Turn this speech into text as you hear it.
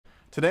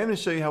Today I'm going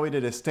to show you how we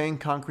did a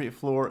stained concrete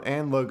floor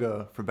and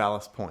logo for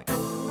Ballast Point.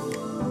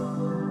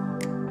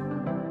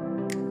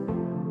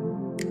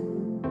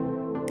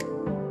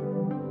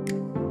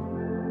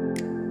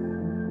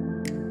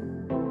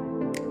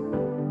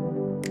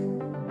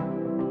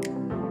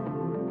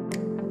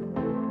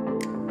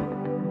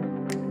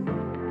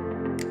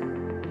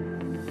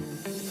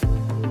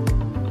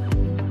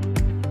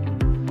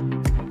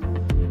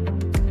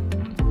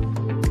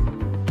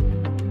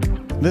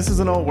 This is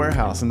an old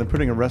warehouse, and they're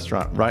putting a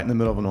restaurant right in the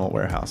middle of an old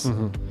warehouse.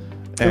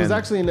 It was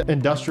actually an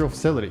industrial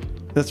facility.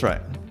 That's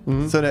right.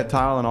 So that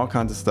tile and all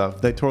kinds of stuff,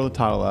 they tore the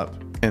tile up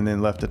and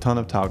then left a ton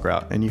of tile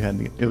grout, and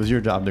it was your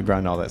job to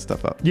grind all that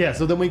stuff up. Yeah,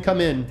 so then we come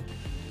in,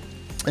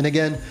 and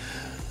again,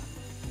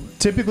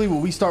 typically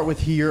what we start with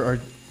here, or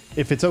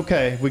if it's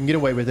okay, we can get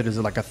away with it, is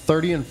like a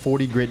 30 and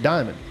 40 grit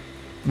diamond.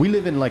 We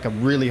live in like a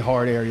really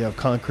hard area of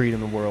concrete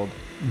in the world.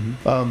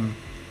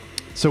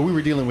 So we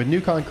were dealing with new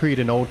concrete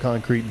and old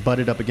concrete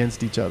butted up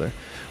against each other.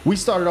 We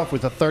started off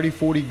with a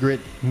 30-40 grit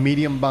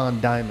medium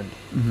bond diamond.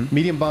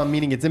 Medium bond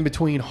meaning it's in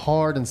between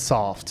hard and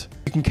soft.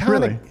 You can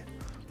kind of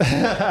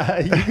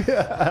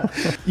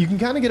you can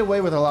kind of get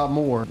away with a lot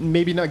more.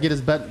 Maybe not get as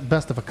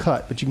best of a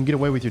cut, but you can get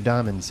away with your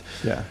diamonds.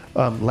 Yeah,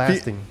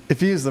 lasting.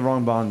 If you use the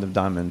wrong bond of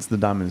diamonds, the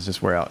diamonds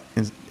just wear out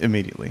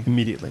immediately.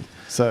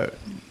 So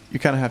you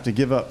kind of have to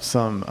give up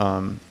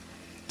some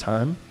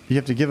time. You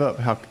have to give up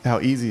how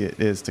easy it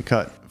is to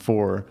cut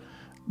for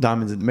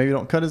diamonds that maybe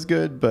don't cut as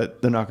good,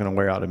 but they're not going to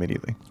wear out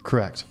immediately.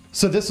 Correct.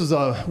 So this was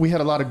we had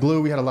a lot of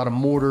glue. We had a lot of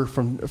mortar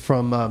from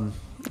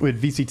we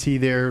had VCT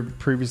there.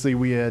 Previously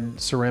we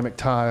had ceramic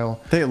tile.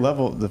 They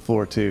leveled the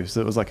floor too,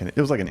 so it was like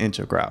an inch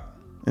of grout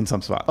in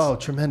some spots. Oh,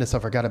 tremendous. I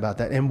forgot about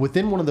that. And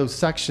within one of those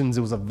sections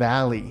it was a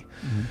valley.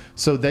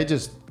 So they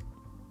just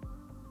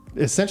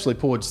essentially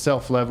poured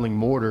self-leveling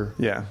mortar.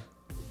 Yeah.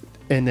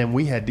 And then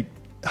we had to,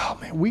 oh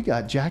man, we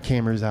got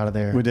jackhammers out of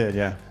there. We did,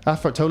 yeah. I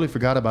totally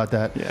forgot about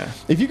that. Yeah.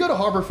 If you go to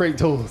Harbor Freight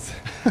Tools,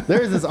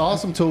 there's this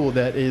awesome tool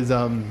that is,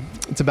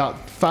 it's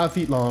about 5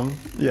 feet long.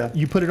 Yeah.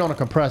 You put it on a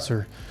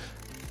compressor,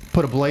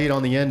 put a blade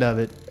on the end of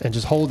it, and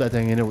just hold that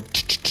thing, and it will.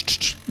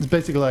 It's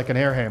basically like an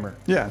air hammer.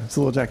 Yeah, it's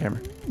a little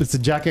jackhammer. It's a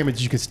jackhammer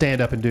that you can stand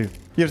up and do.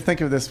 You have to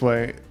think of it this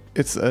way.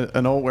 It's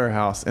an old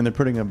warehouse, and they're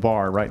putting a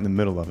bar right in the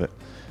middle of it.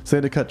 So they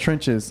had to cut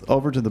trenches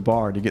over to the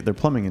bar to get their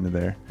plumbing into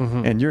there.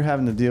 And you're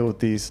having to deal with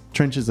these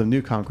trenches of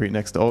new concrete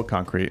next to old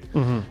concrete.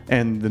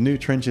 And the new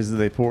trenches that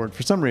they poured,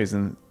 for some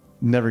reason,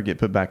 never get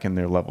put back in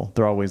their level.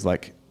 They're always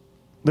like...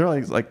 They're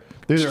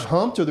either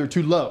humped or they're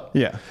too low.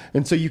 Yeah.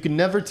 And so you can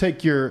never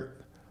take your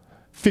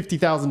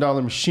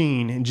 $50,000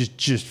 machine and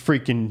just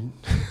freaking...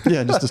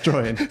 Yeah, just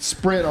destroy it.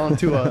 Sprint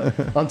onto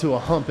a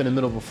hump in the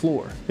middle of a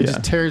floor. It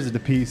just tears it to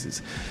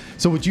pieces.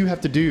 So what you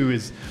have to do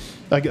is...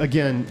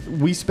 Again,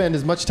 we spend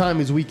as much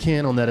time as we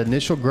can on that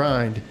initial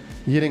grind,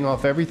 getting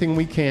off everything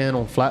we can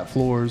on flat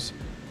floors.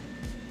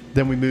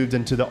 Then we moved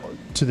into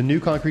the new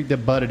concrete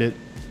that butted it,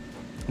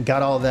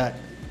 got all that,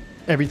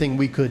 everything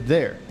we could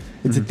there.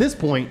 It's at this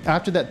point,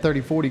 after that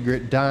 30-40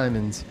 grit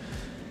diamonds,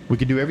 we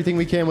could do everything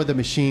we can with the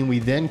machine. We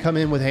then come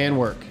in with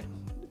handwork,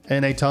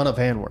 and a ton of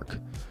handwork.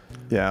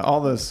 Yeah,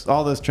 all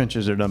those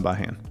trenches are done by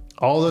hand.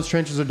 All those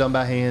trenches are done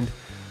by hand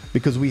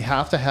because we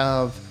have to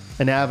have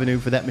an avenue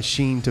for that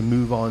machine to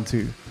move on to.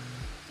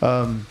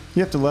 You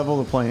have to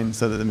level the plane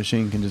so that the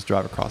machine can just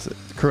drive across it.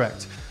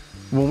 Correct.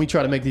 When we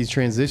try to make these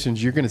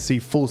transitions, you're going to see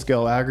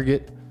full-scale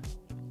aggregate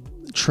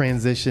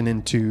transition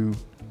into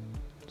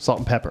salt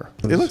and pepper.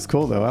 It looks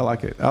cool, though. I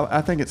like it.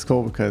 I think it's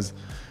cool because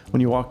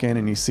when you walk in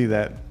and you see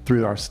that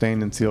through our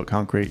stained and sealed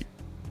concrete,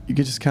 you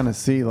can just kind of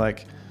see,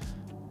 like...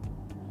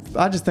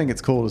 I just think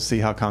it's cool to see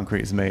how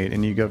concrete is made,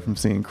 and you go from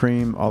seeing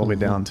cream all the way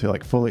down to,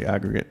 like, fully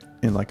aggregate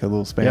in, like, a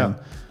little span.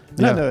 Yeah.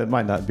 And I know it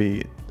might not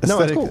be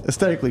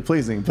aesthetically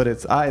pleasing, but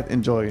I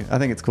think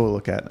it's cool to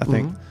look at. I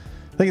think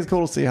it's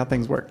cool to see how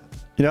things work.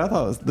 You know, I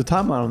thought the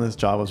timeline on this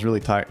job was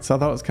really tight. So I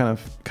thought it was kind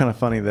of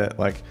funny that,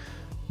 like,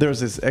 there was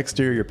this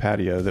exterior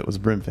patio that was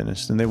brim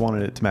finished, and they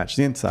wanted it to match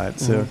the inside.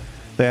 So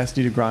they asked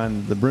you to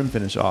grind the brim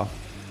finish off.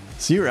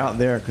 So you were out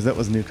there because that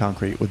was new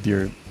concrete with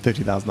your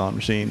 $50,000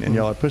 machine, and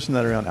y'all are pushing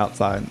that around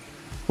outside.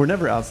 We're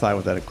never outside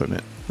with that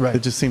equipment. Right.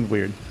 It just seemed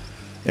weird.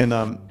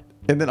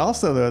 And then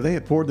also, though, they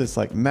had poured this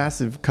like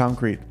massive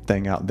concrete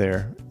thing out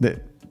there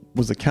that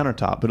was a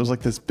countertop, but it was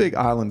like this big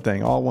island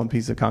thing, all one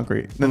piece of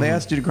concrete. And then they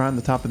asked you to grind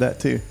the top of that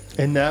too.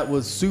 And that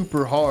was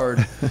super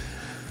hard.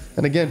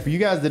 And again, for you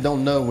guys that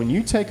don't know, when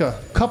you take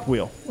a cup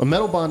wheel, a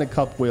metal bonded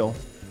cup wheel,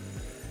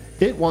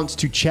 it wants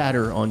to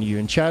chatter on you.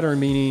 And chatter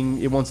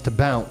meaning it wants to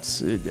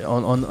bounce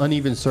on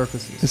uneven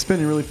surfaces. It's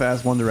spinning really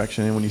fast one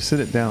direction, and when you sit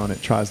it down,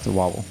 it tries to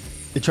wobble.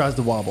 It tries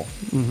to wobble.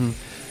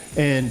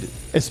 And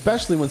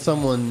especially when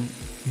someone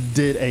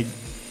did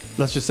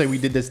let's just say we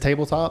did this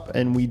tabletop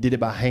and we did it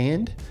by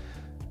hand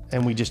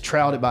and we just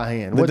troweled it by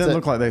hand. It didn't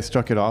look like they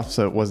struck it off,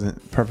 so it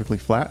wasn't perfectly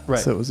flat. Right.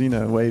 So it was,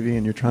 wavy,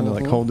 and you're trying to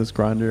like hold this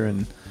grinder.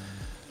 And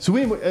so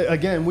we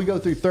go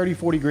through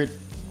 30-40 grit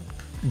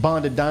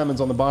bonded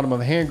diamonds on the bottom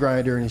of a hand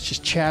grinder, and it's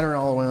just chattering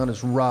all around.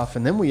 It's rough.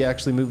 And then we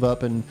actually move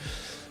up and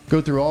go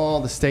through all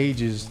the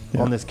stages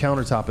on this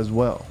countertop as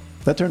well.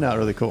 That turned out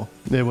really cool.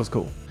 It was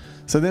cool.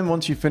 So then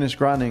once you finish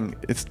grinding,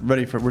 it's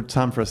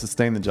time for us to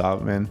stain the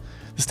job, man.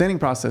 The staining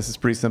process is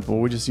pretty simple.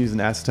 We just use an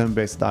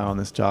acetone-based dye on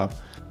this job.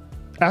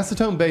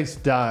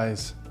 Acetone-based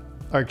dyes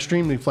are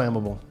extremely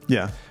flammable.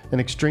 Yeah.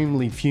 And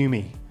extremely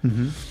fumy.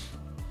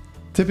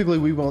 Typically,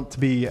 we want to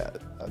be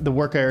the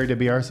work area to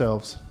be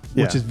ourselves,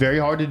 which is very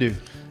hard to do.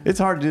 It's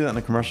hard to do that in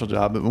a commercial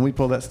job, but when we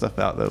pull that stuff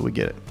out, though, we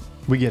get it.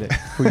 We get it.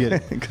 We get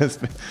it. Because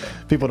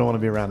people don't want to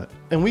be around it.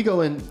 And we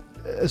go in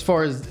as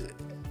far as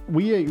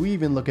we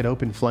even look at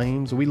open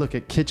flames. We look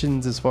at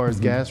kitchens as far as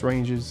gas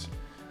ranges.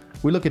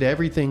 We look at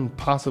everything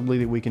possibly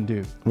that we can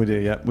do. We do,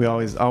 yeah. We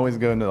always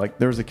go into, like,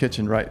 there was a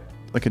kitchen right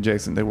like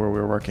adjacent to where we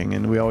were working,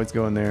 and we always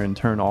go in there and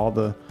turn all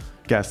the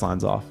gas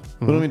lines off.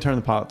 We don't even turn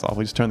the pilots off.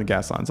 We just turn the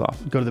gas lines off.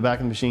 Go to the back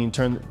of the machine,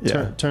 turn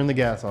the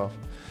gas off.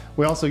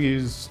 We also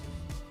use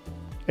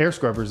air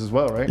scrubbers as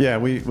well, right? Yeah,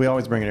 we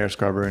always bring an air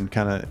scrubber and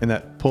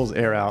that pulls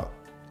air out,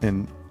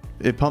 and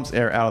it pumps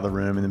air out of the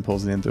room and then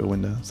pulls it in through a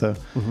window. So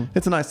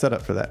it's a nice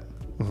setup for that.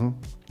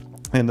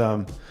 And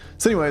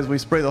so anyways, we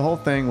spray the whole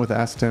thing with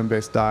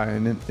acetone-based dye,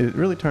 and it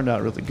really turned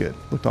out really good.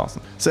 Looked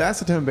awesome. So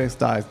acetone-based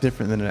dye is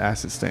different than an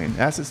acid stain.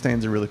 Acid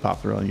stains are really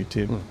popular on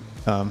YouTube.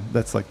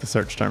 That's like the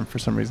search term for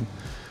some reason.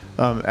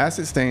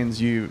 Acid stains,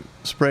 you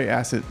spray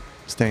acid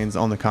stains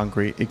on the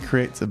concrete. It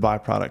creates a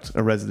byproduct,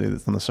 a residue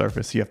that's on the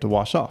surface you have to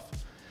wash off.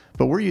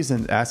 But we're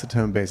using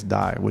acetone-based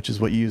dye, which is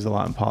what you use a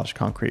lot in polished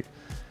concrete.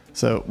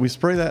 So we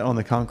spray that on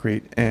the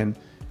concrete, and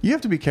you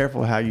have to be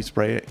careful how you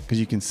spray it because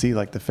you can see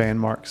like the fan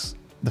marks,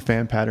 the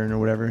fan pattern or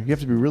whatever. You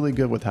have to be really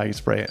good with how you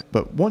spray it.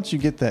 But once you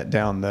get that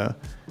down though,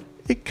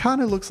 it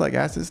kind of looks like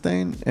acid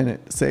stain, and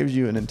it saves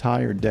you an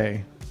entire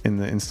day in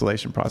the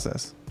installation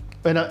process.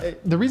 And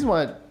the reason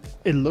why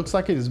it looks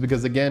like it is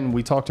because, again,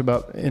 we talked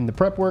about in the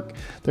prep work,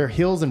 there are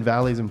hills and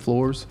valleys and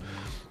floors.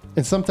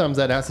 And sometimes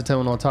that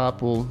acetone on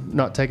top will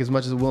not take as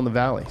much as it will in the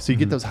valley. So you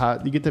get those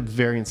you get the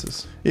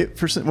variances.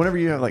 Whenever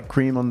you have like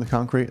cream on the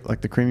concrete,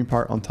 like the creamy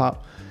part on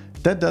top,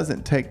 that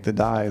doesn't take the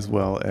dye as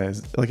well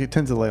as, like, it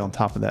tends to lay on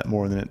top of that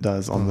more than it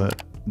does on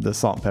the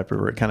salt and pepper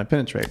where it kind of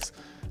penetrates.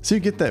 So you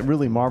get that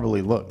really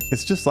marbly look.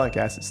 It's just like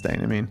acid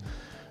stain, I mean.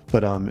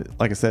 But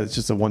like I said, it's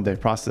just a one-day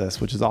process,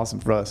 which is awesome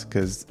for us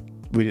because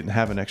we didn't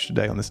have an extra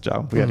day on this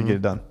job. We had to get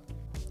it done.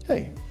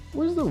 Hey,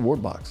 where's the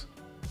award box?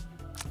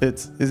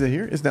 Is it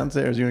here? It's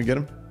downstairs. You want to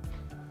get them?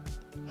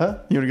 Huh?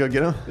 You want to go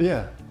get them?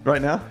 Yeah.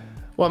 Right now?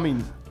 Well, I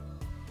mean,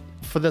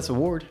 for this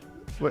award,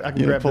 I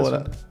can grab pull this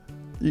it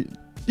out.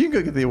 You can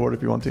go get the award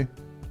if you want to.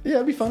 Yeah,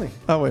 it'd be funny.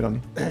 I'll wait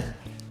on you.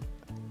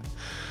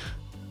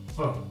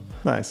 Oh.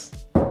 Nice.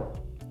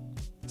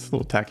 It's a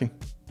little tacky.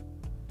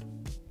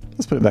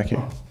 Let's put it back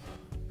here.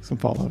 It's gonna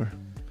fall over.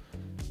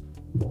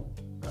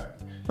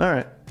 All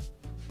right.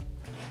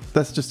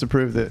 That's just to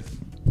prove that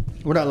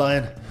we're not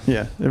lying.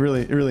 Yeah, it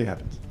really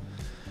happens.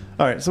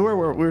 All right, so we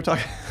were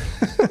talking.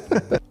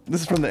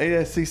 This is from the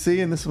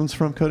ASCC, and this one's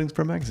from Coatings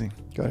Pro magazine.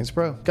 Coatings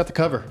Pro. Got the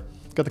cover.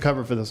 Got the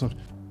cover for this one.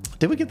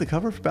 Did we get the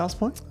cover for Ballast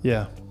Point?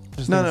 Yeah.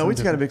 No, we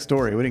just got a big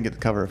story. We didn't get the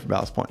cover for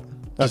Ballast Point.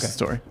 Just a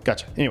story.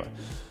 Gotcha. Anyway.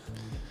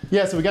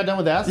 Yeah, so we got done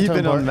with the acetone. You've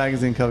been on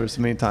magazine covers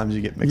so many times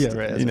you get mixed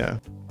up, you know.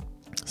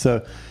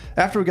 So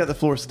after we got the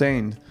floor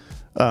stained,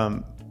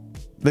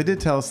 they did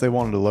tell us they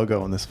wanted a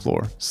logo on this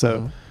floor.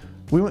 So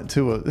we went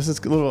to this is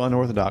a little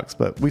unorthodox,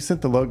 but we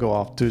sent the logo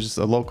off to just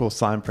a local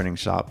sign printing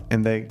shop,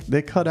 and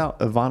they cut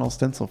out a vinyl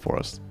stencil for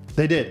us.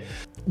 They did.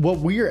 What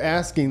we're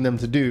asking them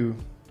to do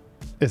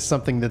is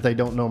something that they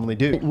don't normally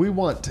do. We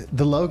want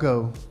the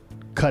logo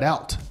cut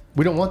out.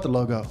 We don't want the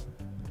logo.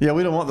 Yeah,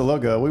 we don't want the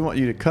logo. We want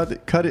you to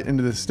cut it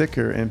into the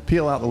sticker and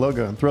peel out the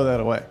logo and throw that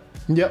away.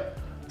 Yep.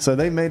 So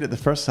they made it the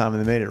first time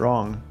and they made it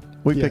wrong.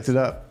 We picked it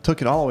up,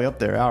 took it all the way up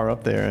there, hour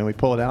up there, and we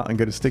pull it out and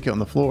go to stick it on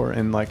the floor,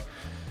 and like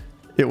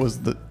it was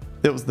the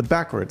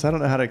backwards. I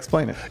don't know how to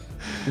explain it.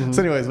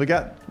 So anyways,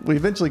 we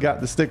eventually got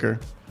the sticker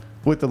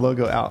with the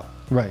logo out.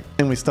 Right.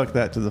 And we stuck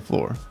that to the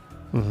floor.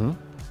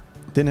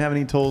 Didn't have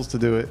any tools to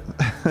do it.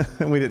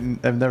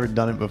 I've never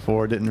done it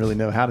before, didn't really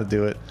know how to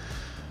do it.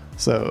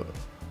 So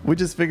we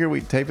just figured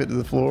we'd tape it to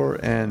the floor,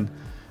 and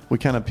we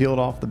kind of peeled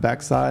off the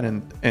backside,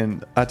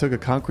 and I took a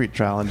concrete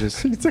trowel and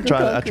just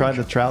tried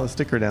to trowel the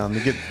sticker down to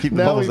keep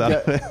the bubbles out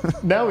of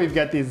it. Now we've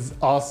got these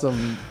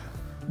awesome.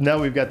 Now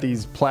we've got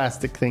these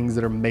plastic things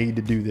that are made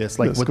to do this,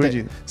 like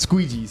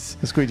squeegees.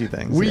 The squeegee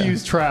things. We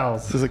use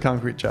trowels. This is a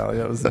concrete trowel.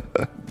 Yeah, it was.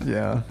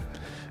 Yeah,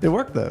 it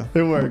worked though.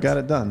 It worked. We got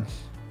it done.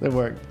 It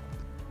worked.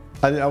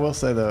 I will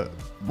say though,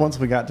 once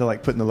we got to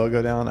like putting the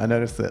logo down, I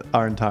noticed that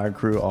our entire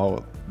crew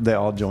all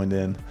joined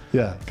in.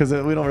 Yeah. Because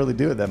we don't really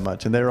do it that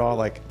much, and they were all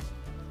like,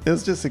 it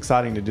was just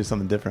exciting to do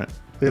something different.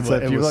 If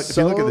you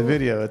look at the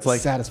video, it's like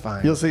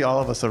satisfying. You'll see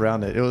all of us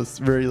around it. It was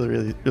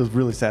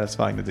really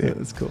satisfying to do. It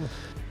was cool.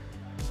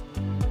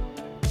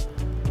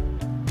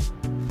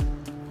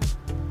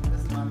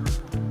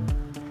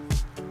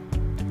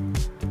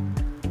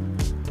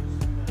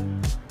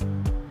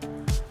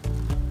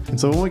 And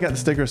so when we got the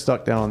sticker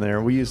stuck down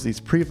there, we used these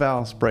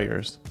pre-valve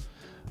sprayers.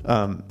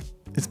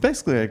 It's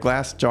basically a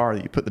glass jar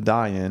that you put the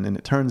dye in, and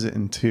it turns it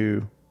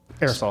into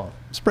aerosol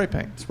spray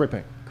paint. Spray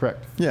paint,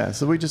 correct. Yeah,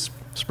 so we just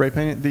spray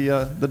painted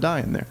the dye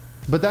in there.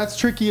 But that's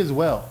tricky as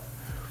well.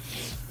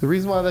 The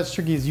reason why that's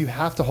tricky is you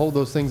have to hold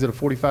those things at a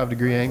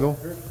 45-degree angle.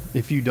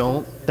 If you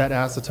don't, that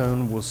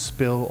acetone will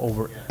spill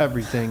over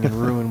everything and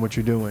ruin what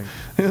you're doing.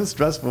 It was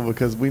stressful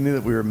because we knew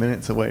that we were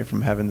minutes away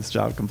from having this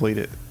job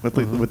completed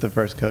with the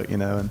first coat, you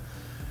know, and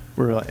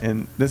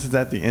and this is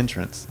at the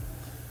entrance,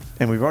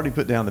 and we've already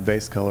put down the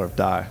base color of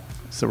dye,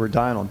 so we're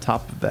dyeing on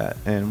top of that,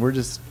 and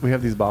we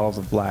have these bottles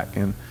of black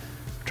and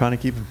trying to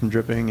keep them from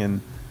dripping,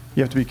 and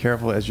you have to be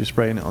careful as you're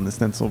spraying it on the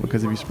stencil,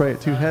 because if you spray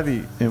it too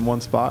heavy in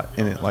one spot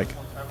and it like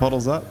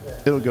puddles up,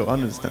 it'll go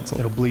under the stencil.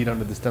 It'll bleed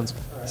under the stencil.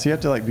 So you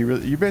have to like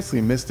you're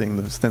basically misting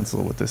the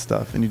stencil with this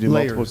stuff, and you do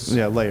layers.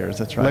 Layers.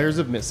 That's right. Layers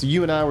of mist. So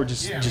you and I were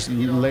just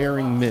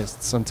layering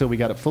mists until we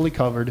got it fully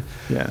covered.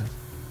 Yeah.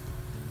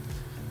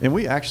 And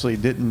we actually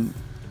didn't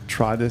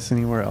try this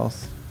anywhere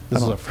else.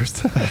 This is our first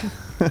time.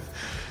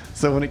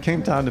 So when it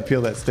came time to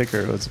peel that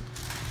sticker, it was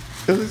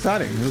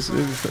exciting. It was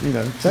you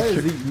know, that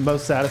is the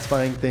most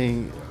satisfying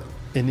thing.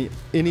 In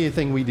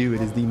anything we do,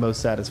 it is the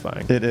most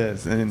satisfying. It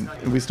is. And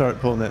we started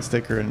pulling that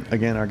sticker, and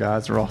again, our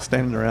guys were all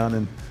standing around,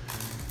 and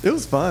it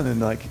was fun. And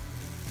like,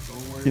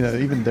 you know,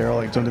 even Daryl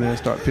like jumped in there and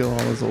started peeling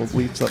all those old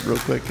leaves up real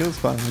quick. It was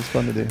fun. It was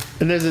fun to do.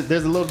 And there's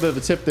a little bit of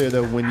a tip there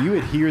though. When you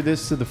adhere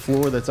this to the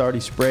floor that's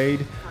already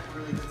sprayed,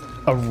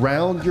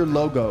 around your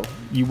logo,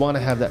 you want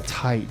to have that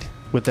tight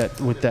with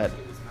that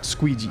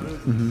squeegee.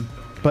 Mm-hmm.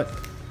 But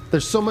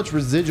there's so much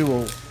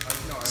residual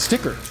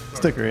sticker,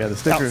 yeah, the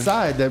sticker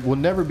outside that will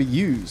never be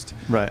used.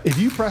 Right. If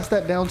you press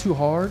that down too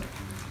hard,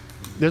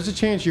 there's a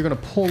chance you're going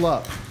to pull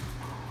up.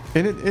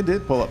 And it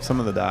did pull up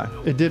some of the dye.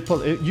 It did pull.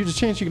 There's a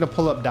chance you're going to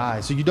pull up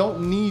dye. So you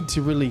don't need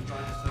to really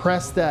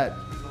press that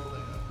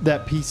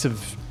piece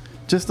of.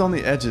 Just on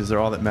the edges are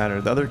all that matter.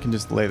 The other can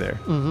just lay there.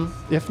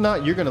 Mm-hmm. If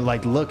not, you're gonna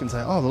like look and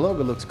say, "Oh, the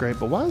logo looks great,"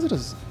 but why is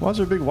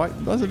there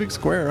a big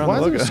square around the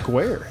logo? Why is it a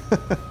square?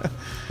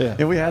 Yeah.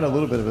 And we had a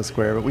little bit of a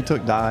square, but we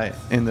took dye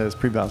in those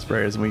pre-bound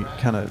sprayers and we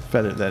kind of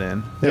feathered that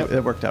in. Yep.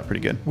 It worked out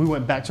pretty good. We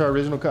went back to our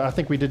original color. I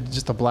think we did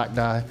just a black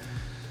dye,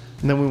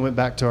 and then we went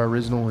back to our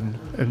original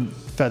and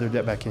feathered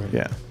that back in.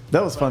 Yeah,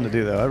 that was fun to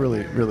do though. I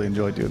really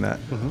enjoyed doing that.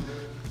 Mm-hmm.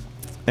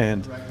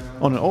 And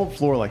on an old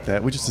floor like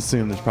that, we just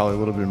assume there's probably a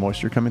little bit of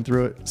moisture coming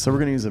through it. So we're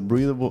going to use a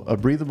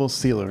breathable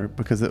sealer,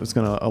 because it was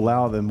going to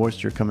allow the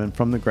moisture coming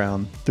from the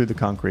ground through the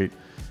concrete,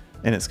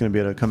 and it's going to be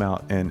able to come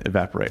out and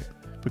evaporate.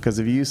 Because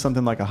if you use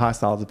something like a high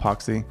solids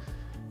epoxy,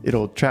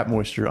 it'll trap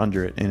moisture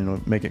under it and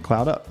it'll make it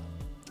cloud up.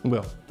 It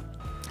will.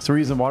 So we're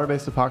using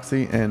water-based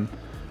epoxy, and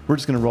we're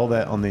just going to roll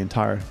that on the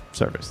entire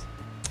surface.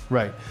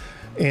 Right.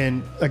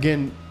 And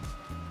again,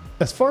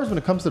 as far as when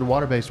it comes to the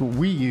water-based, what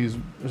we use,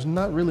 there's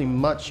not really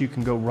much you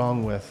can go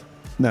wrong with.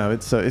 No,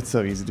 it's so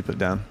easy to put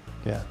down.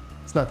 Yeah,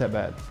 it's not that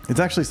bad. It's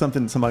actually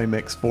something somebody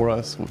makes for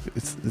us.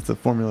 It's a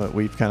formula that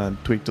we've kind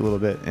of tweaked a little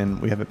bit, and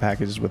we have it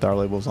packaged with our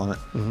labels on it.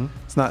 Mm-hmm.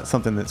 It's not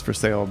something that's for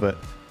sale, but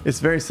it's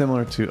very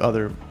similar to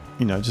other,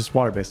 just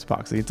water-based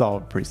epoxy. It's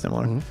all pretty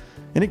similar. Mm-hmm.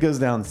 And it goes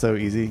down so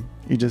easy.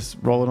 You just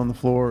roll it on the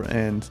floor,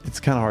 and it's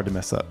kind of hard to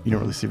mess up. You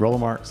don't really see roller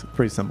marks.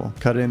 Pretty simple.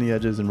 Cut it in the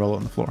edges and roll it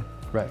on the floor.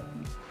 Right.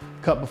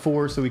 Cut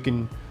before so we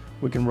can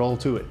roll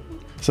to it.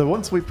 So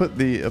once we put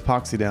the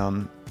epoxy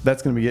down,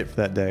 that's going to be it for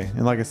that day.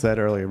 And like I said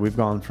earlier, we've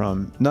gone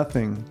from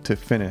nothing to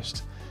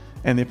finished.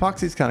 And the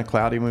epoxy is kind of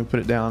cloudy when we put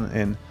it down,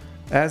 and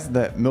as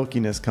that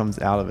milkiness comes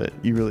out of it,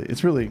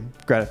 it's really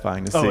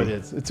gratifying to see. Oh, it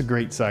is. It's a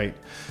great sight.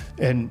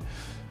 And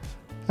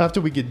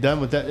after we get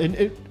done with that,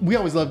 and we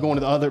always love going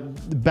to the other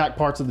back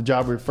parts of the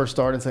job where we first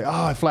started and say,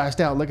 "Oh, I flashed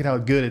out. Look at how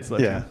good it's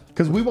looking." Yeah.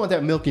 Because we want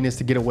that milkiness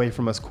to get away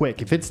from us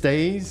quick. If it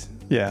stays,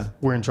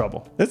 we're in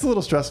trouble. It's a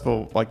little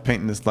stressful, like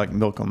painting this like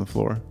milk on the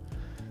floor.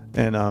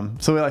 And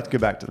so we like to go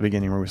back to the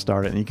beginning where we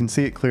started, and you can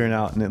see it clearing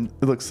out, and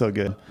it looks so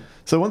good.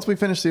 So once we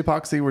finish the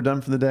epoxy, we're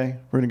done for the day.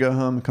 We're going to go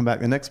home and come back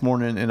the next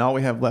morning, and all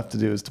we have left to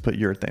do is to put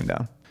urethane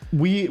down.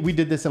 We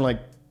did this in like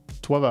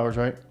 12 hours,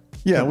 right?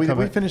 Yeah, we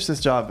finished this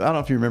job. I don't know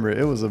if you remember,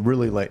 it was a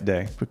really late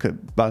day, because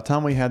by the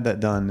time we had that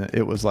done,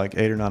 it was like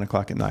 8 or 9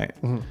 o'clock at night.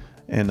 Mm-hmm.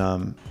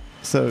 And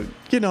so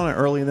getting on it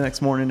early the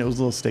next morning, it was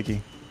a little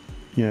sticky.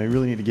 You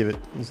really need to give it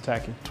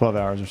tacky 12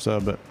 hours or so,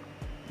 but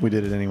we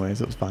did it anyways.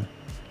 It was fine.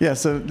 Yeah,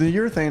 so the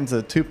urethane's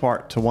a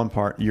 2-part to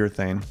 1-part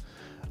urethane.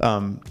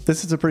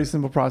 This is a pretty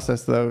simple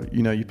process, though.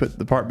 You put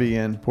the part B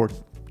in, pour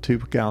 2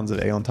 gallons of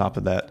A on top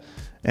of that,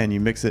 and you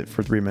mix it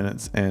for 3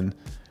 minutes. And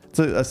it's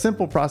a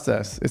simple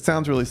process. It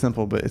sounds really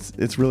simple, but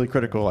it's really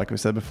critical, like we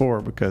said before,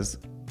 because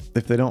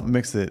if they don't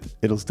mix it,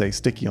 it'll stay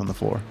sticky on the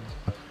floor.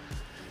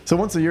 So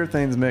once the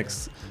urethane's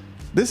mixed,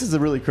 this is a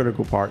really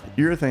critical part.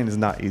 Urethane is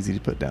not easy to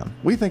put down.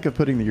 We think of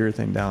putting the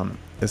urethane down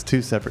as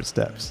 2 separate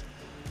steps.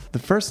 The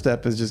first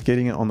step is just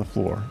getting it on the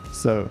floor.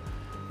 So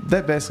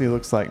that basically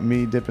looks like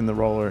me dipping the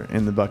roller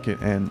in the bucket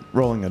and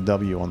rolling a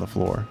W on the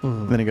floor.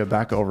 Mm-hmm. Then I go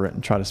back over it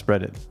and try to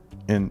spread it.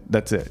 And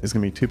that's it. It's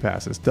going to be 2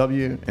 passes.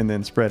 W, and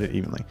then spread it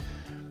evenly.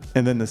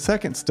 And then the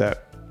second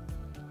step,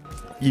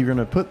 you're going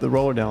to put the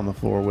roller down on the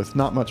floor with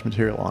not much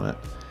material on it.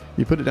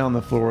 You put it down on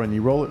the floor and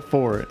you roll it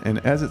forward, and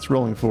as it's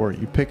rolling forward,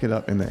 you pick it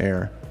up in the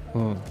air.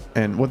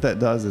 And what that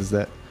does is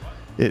that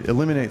it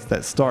eliminates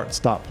that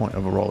start-stop point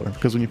of a roller,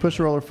 because when you push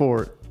a roller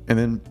forward and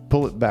then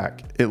pull it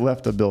back, it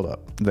left a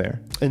buildup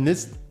there. And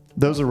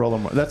those are roller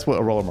marks. That's what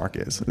a roller mark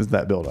is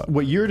that buildup.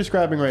 What you're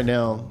describing right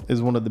now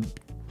is one of the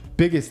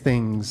biggest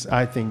things,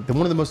 I think,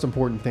 one of the most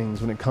important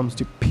things when it comes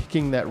to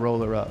picking that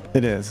roller up.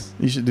 It is.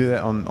 You should do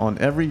that on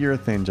every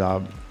urethane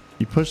job.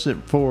 You push it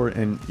forward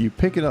and you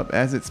pick it up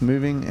as it's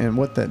moving, and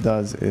what that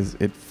does is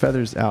it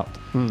feathers out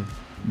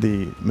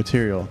the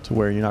material to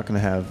where you're not going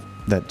to have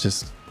that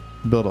just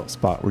build-up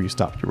spot where you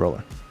stopped your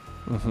roller.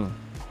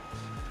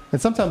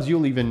 And sometimes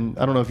you'll even,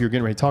 I don't know if you're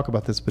getting ready to talk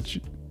about this, but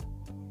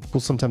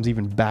we'll sometimes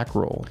even back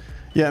roll.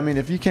 Yeah, I mean,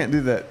 if you can't do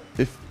that,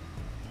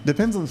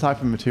 depends on the type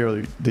of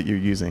material that you're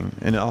using,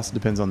 and it also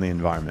depends on the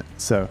environment.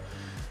 So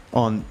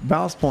on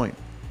Ballast Point,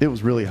 it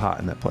was really hot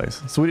in that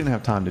place, so we didn't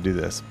have time to do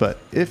this. But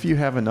if you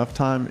have enough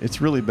time, it's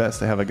really best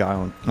to have a guy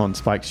on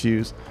spiked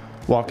shoes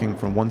walking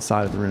from one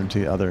side of the room to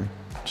the other,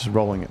 just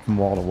rolling it from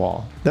wall to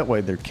wall. That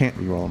way there can't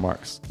be roller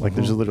marks. Like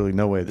there's literally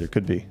no way there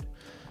could be.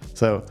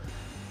 So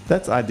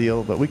that's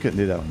ideal, but we couldn't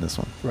do that on this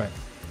one. Right.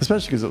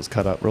 Especially because it was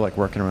cut up. We're like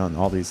working around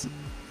all these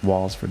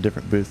walls for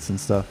different booths and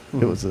stuff.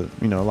 It was a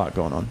lot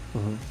going on.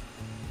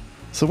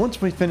 So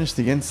once we finished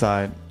the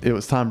inside, it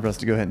was time for us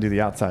to go ahead and do the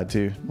outside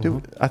too.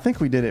 I think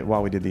we did it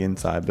while we did the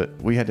inside, but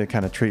we had to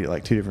kind of treat it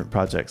like two different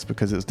projects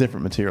because it was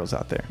different materials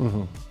out there.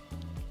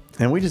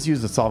 And we just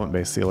used a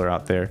solvent-based sealer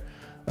out there.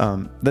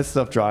 This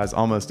stuff dries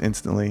almost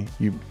instantly.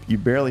 You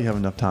barely have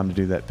enough time to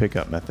do that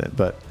pickup method,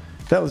 but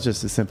that was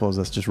just as simple as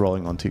us just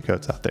rolling on 2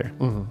 coats out there.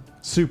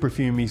 Super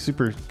fumey,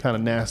 super kind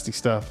of nasty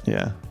stuff.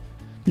 Yeah.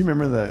 You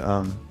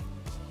remember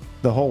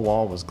the whole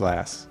wall was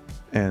glass,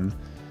 and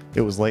it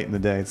was late in the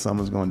day, the sun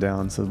was going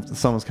down, so the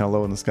sun was kind of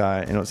low in the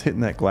sky, and it was hitting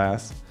that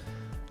glass.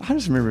 I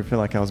just remember feeling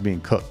like I was being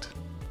cooked.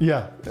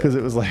 Yeah. Because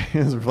it was like,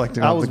 it was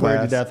reflecting off the glass. I was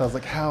worried to death. I was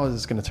like, how is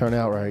this going to turn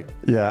out right?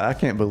 Yeah, I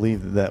can't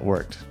believe that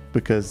worked,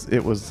 because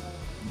it was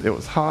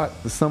hot,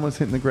 the sun was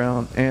hitting the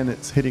ground, and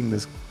it's hitting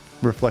this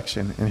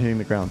reflection and hitting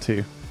the ground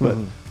too. But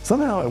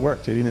somehow it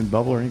worked. It didn't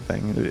bubble or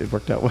anything. It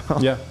worked out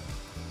well. Yeah.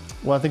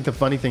 Well, I think the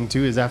funny thing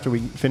too is after we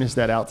finished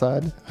that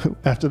outside,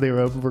 after they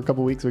were open for a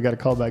couple of weeks, we got a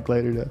call back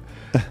later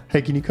to,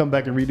 hey, can you come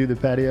back and redo the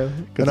patio?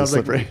 Because it's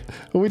slippery. Like,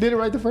 well, we did it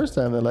right the first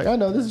time. They're like, oh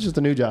no, this is just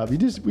a new job. We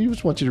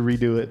just want you to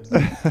redo it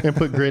and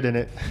put grit in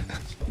it.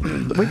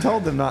 We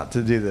told them not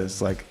to do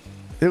this. Like,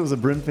 it was a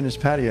broom finish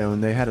patio,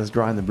 and they had us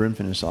grind the broom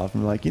finish off.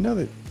 And we're like,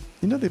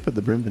 they put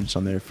the broom finish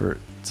on there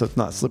so it's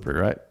not slippery,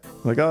 right?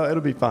 Like, oh,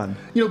 it'll be fun.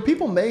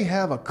 People may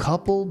have a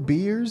couple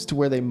beers to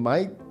where they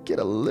might get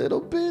a little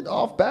bit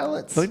off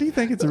balance. Like, do you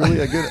think is it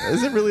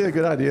really a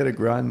good idea to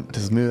grind to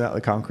smooth out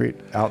the concrete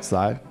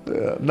outside?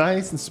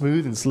 Nice and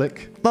smooth and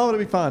slick. No, it'll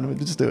be fun. We'll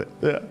just do it.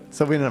 Yeah.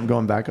 So we ended up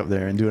going back up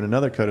there and doing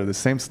another coat of the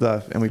same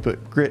stuff, and we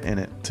put grit in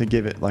it to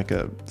give it like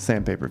a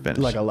sandpaper finish.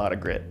 Like a lot of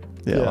grit.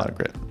 Yeah, a lot of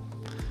grit.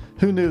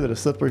 Who knew that a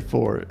slippery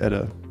floor at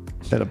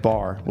a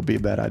bar would be a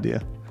bad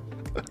idea?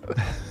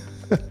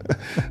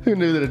 Who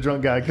knew that a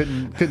drunk guy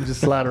couldn't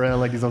just slide around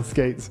like he's on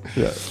skates?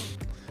 Yeah.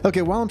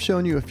 Okay, while I'm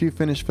showing you a few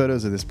finished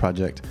photos of this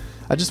project,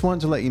 I just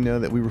wanted to let you know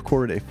that we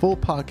recorded a full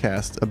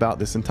podcast about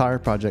this entire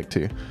project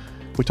too.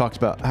 We talked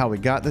about how we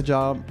got the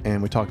job,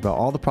 and we talked about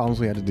all the problems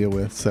we had to deal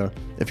with. So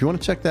if you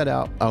want to check that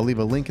out, I'll leave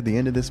a link at the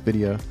end of this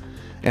video.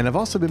 And I've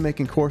also been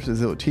making courses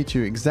that will teach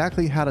you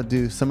exactly how to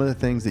do some of the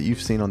things that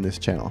you've seen on this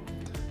channel.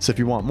 So if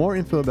you want more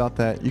info about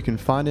that, you can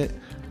find it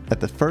at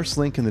the first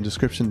link in the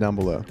description down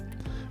below.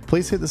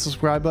 Please hit the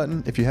subscribe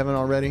button if you haven't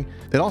already.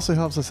 It also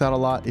helps us out a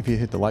lot if you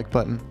hit the like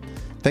button.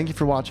 Thank you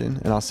for watching,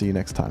 and I'll see you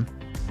next time.